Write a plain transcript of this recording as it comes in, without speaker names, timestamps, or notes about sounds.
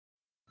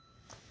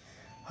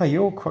Hey,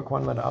 your quick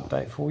 1 minute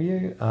update for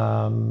you.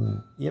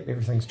 Yep,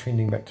 everything's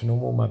trending back to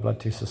normal. My blood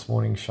test this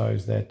morning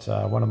shows that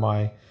one of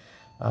my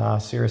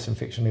serious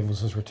infection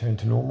levels has returned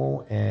to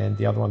normal, and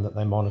the other one that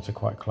they monitor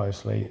quite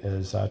closely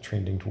is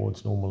trending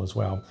towards normal as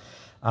well,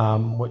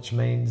 which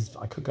means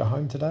I could go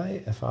home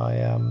today if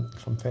I'm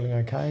feeling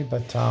okay.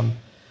 But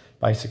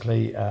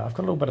basically, I've got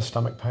a little bit of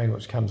stomach pain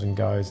which comes and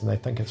goes, and they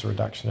think it's a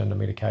reduction in the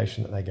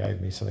medication that they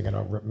gave me, so they're going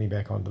to rip me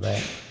back onto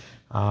that.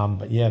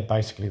 But yeah,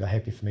 basically they're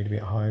happy for me to be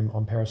at home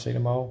on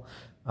paracetamol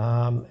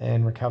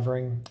and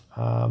recovering.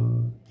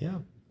 Yeah,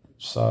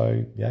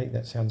 so yeah,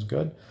 that sounds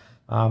good.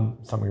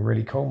 Something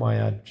really cool,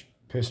 my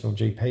personal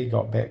GP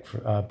got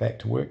back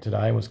to work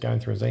today, was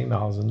going through his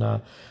emails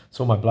and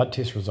saw my blood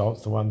test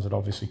results, the ones that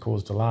obviously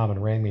caused alarm,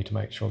 and rang me to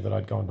make sure that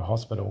I'd gone to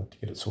hospital to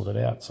get it sorted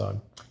out.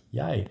 So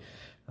yay,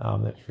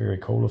 that's very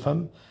cool of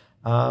him.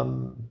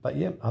 But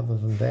yeah, other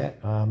than that,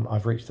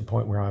 I've reached the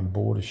point where I'm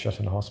bored as shit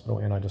in hospital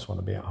and I just want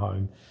to be at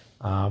home,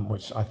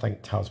 which I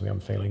think tells me I'm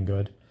feeling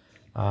good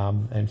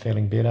and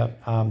feeling better.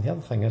 The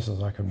other thing is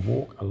I can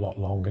walk a lot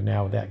longer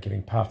now without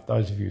getting puffed.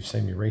 Those of you who've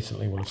seen me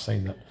recently will have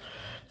seen that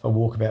if I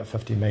walk about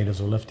 50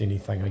 metres or lift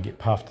anything, I get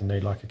puffed and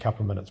need like a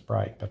couple of minutes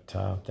break, but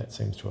that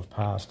seems to have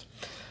passed.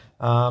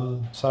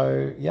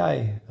 So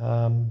yay,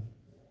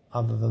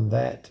 other than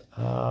that,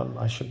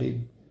 I should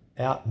be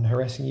out and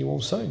harassing you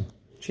all soon.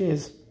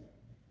 Cheers.